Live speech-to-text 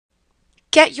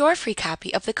Get your free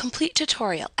copy of the complete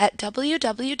tutorial at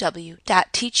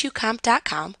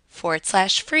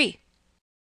www.teachucomp.com/free.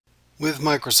 With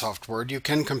Microsoft Word, you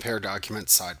can compare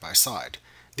documents side by side.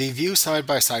 The View Side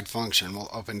by Side function will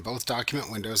open both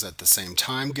document windows at the same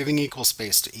time, giving equal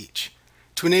space to each.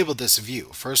 To enable this view,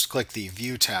 first click the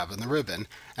View tab in the ribbon,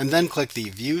 and then click the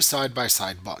View Side by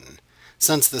Side button.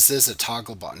 Since this is a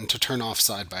toggle button, to turn off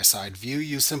side by side view,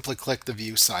 you simply click the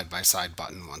View Side by Side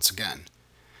button once again.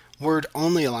 Word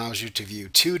only allows you to view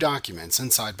two documents in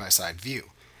side-by-side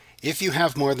view. If you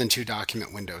have more than two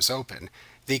document windows open,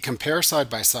 the Compare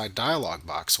Side-by-Side dialog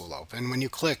box will open when you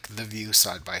click the View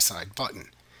Side-by-Side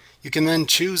button. You can then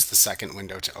choose the second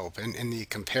window to open in the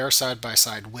Compare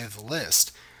Side-by-Side with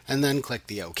list, and then click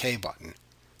the OK button.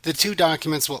 The two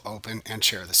documents will open and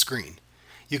share the screen.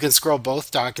 You can scroll both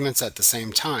documents at the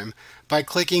same time by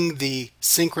clicking the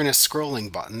synchronous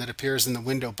scrolling button that appears in the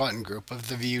window button group of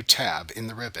the View tab in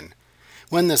the ribbon.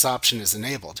 When this option is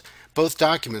enabled, both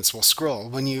documents will scroll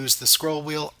when you use the scroll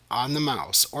wheel on the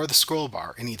mouse or the scroll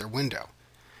bar in either window.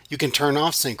 You can turn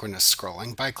off synchronous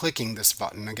scrolling by clicking this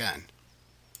button again.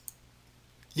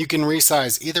 You can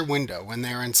resize either window when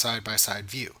they are in side-by-side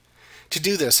view. To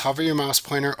do this, hover your mouse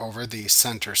pointer over the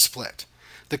center split.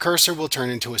 The cursor will turn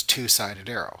into a two-sided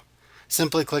arrow.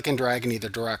 Simply click and drag in either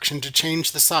direction to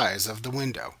change the size of the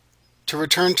window. To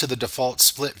return to the default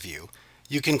split view,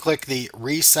 you can click the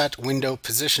Reset Window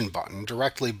Position button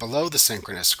directly below the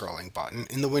synchronous scrolling button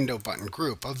in the window button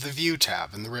group of the View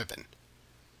tab in the ribbon.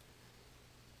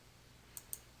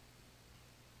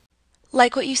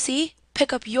 Like what you see?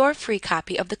 Pick up your free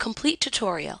copy of the complete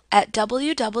tutorial at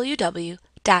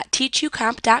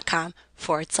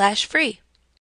www.teachucomp.com/free.